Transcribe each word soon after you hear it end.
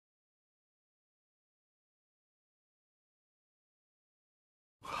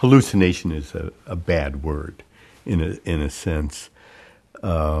hallucination is a bad word in a sense.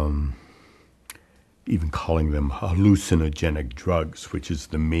 Even calling them hallucinogenic drugs, which is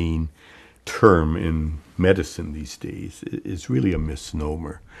the main term in medicine these days, is really a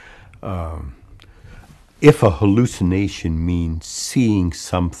misnomer. If a hallucination means seeing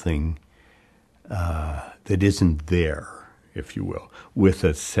something that isn't there, if you will, with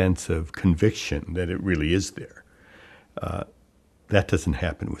a sense of conviction that it really is there, that doesn't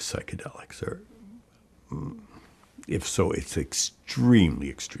happen with psychedelics. Or if so, it's extremely,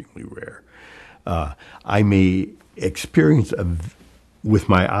 extremely rare. I may experience, with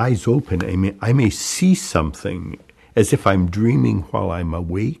my eyes open, I may see something as if I'm dreaming while I'm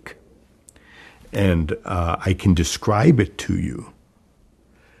awake, and I can describe it to you,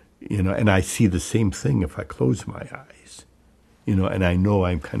 and I see the same thing if I close my eyes, and I know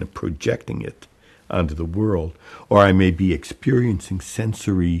I'm kind of projecting it onto the world, or I may be experiencing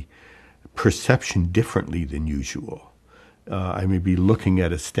sensory perception differently than usual. I may be looking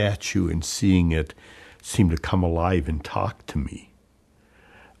at a statue and seeing it seem to come alive and talk to me.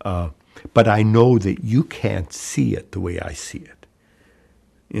 But I know that you can't see it the way I see it.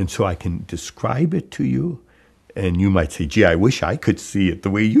 And so I can describe it to you, and you might say, gee, I wish I could see it the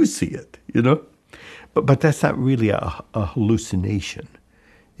way you see it, But that's not really a hallucination.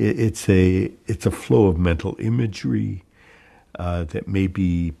 It's a flow of mental imagery that may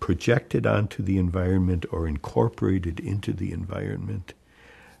be projected onto the environment or incorporated into the environment.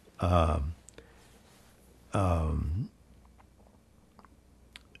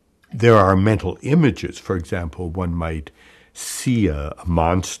 There are mental images. For example, one might see a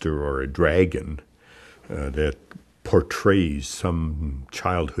monster or a dragon that portrays some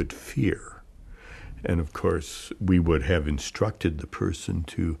childhood fear. And of course, we would have instructed the person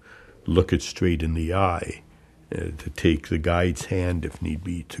to look it straight in the eye, to take the guide's hand if need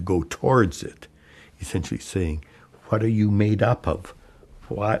be, to go towards it, essentially saying, what are you made up of?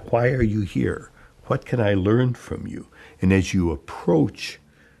 Why are you here? What can I learn from you? And as you approach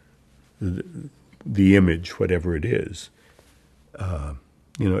the image, whatever it is,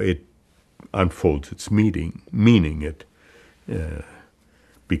 it unfolds its meaning. It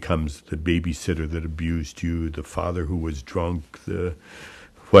becomes the babysitter that abused you, the father who was drunk, the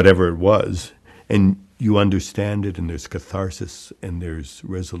whatever it was, and you understand it, and there's catharsis, and there's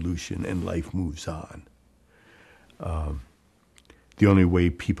resolution, and life moves on. The only way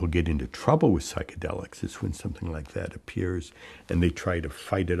people get into trouble with psychedelics is when something like that appears, and they try to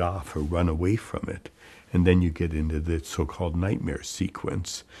fight it off or run away from it. And then you get into the so-called nightmare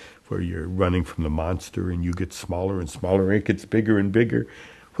sequence, where you're running from the monster, and you get smaller and smaller, and it gets bigger and bigger.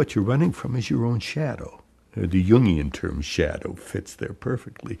 What you're running from is your own shadow. The Jungian term shadow fits there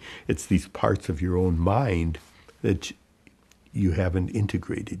perfectly. It's these parts of your own mind that you haven't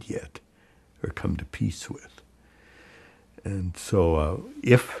integrated yet or come to peace with. And so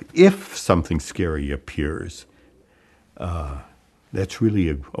if something scary appears, that's really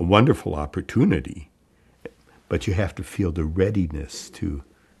a wonderful opportunity. But you have to feel the readiness to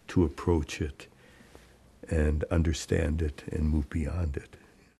approach it and understand it and move beyond it.